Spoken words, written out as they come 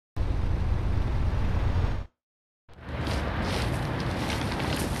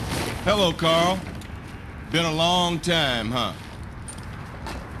Hello, Carl. Been a long time, huh?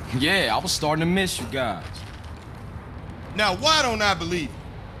 Yeah, I was starting to miss you guys. Now, why don't I believe you?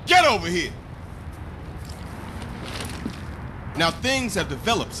 Get over here! Now, things have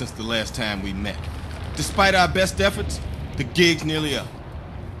developed since the last time we met. Despite our best efforts, the gig's nearly up.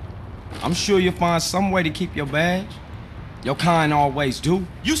 I'm sure you'll find some way to keep your badge. Your kind always do.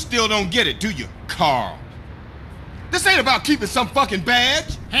 You still don't get it, do you, Carl? This ain't about keeping some fucking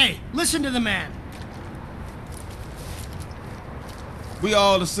badge! Hey, listen to the man. We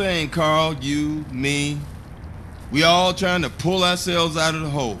all the same, Carl. You, me. We all trying to pull ourselves out of the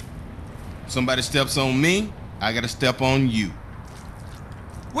hole. Somebody steps on me, I gotta step on you.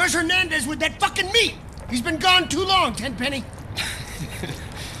 Where's Hernandez with that fucking meat? He's been gone too long, Tenpenny.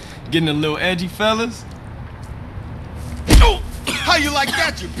 Getting a little edgy, fellas? Oh, how you like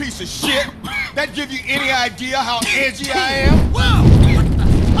that, you piece of shit? That give you any idea how edgy I am? Whoa!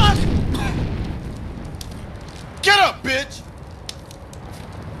 Get up, bitch!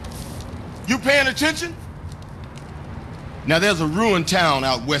 You paying attention? Now there's a ruined town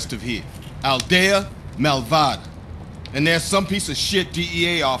out west of here. Aldea Malvada. And there's some piece of shit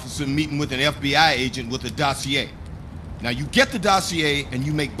DEA officer meeting with an FBI agent with a dossier. Now you get the dossier and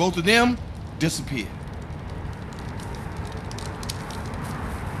you make both of them disappear.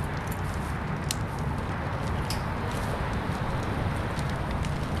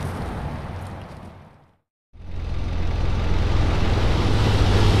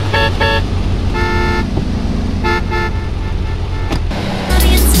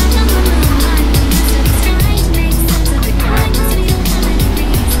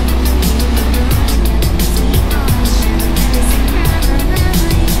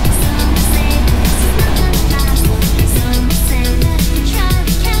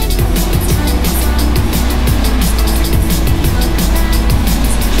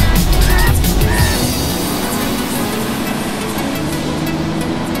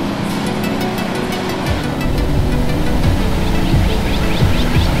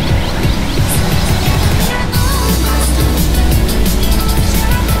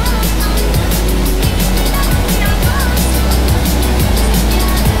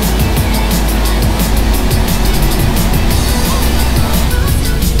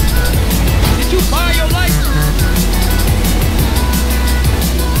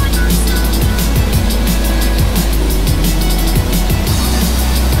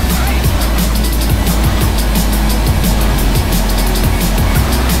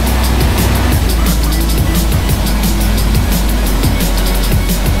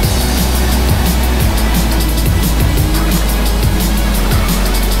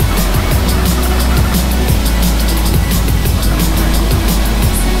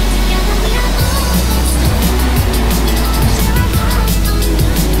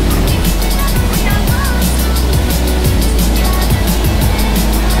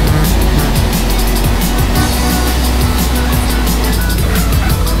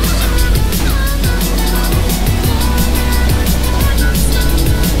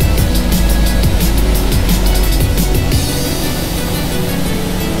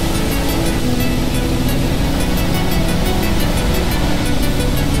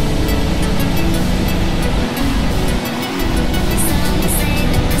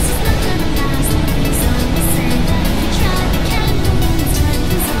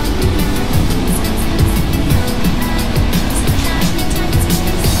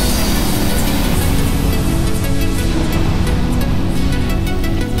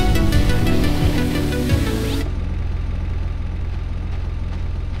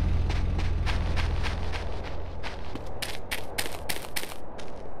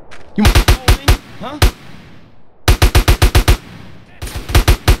 You want to call me? Huh?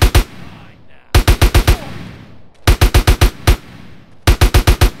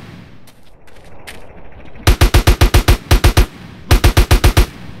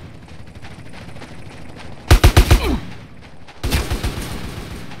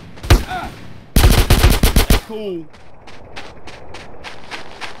 Cool.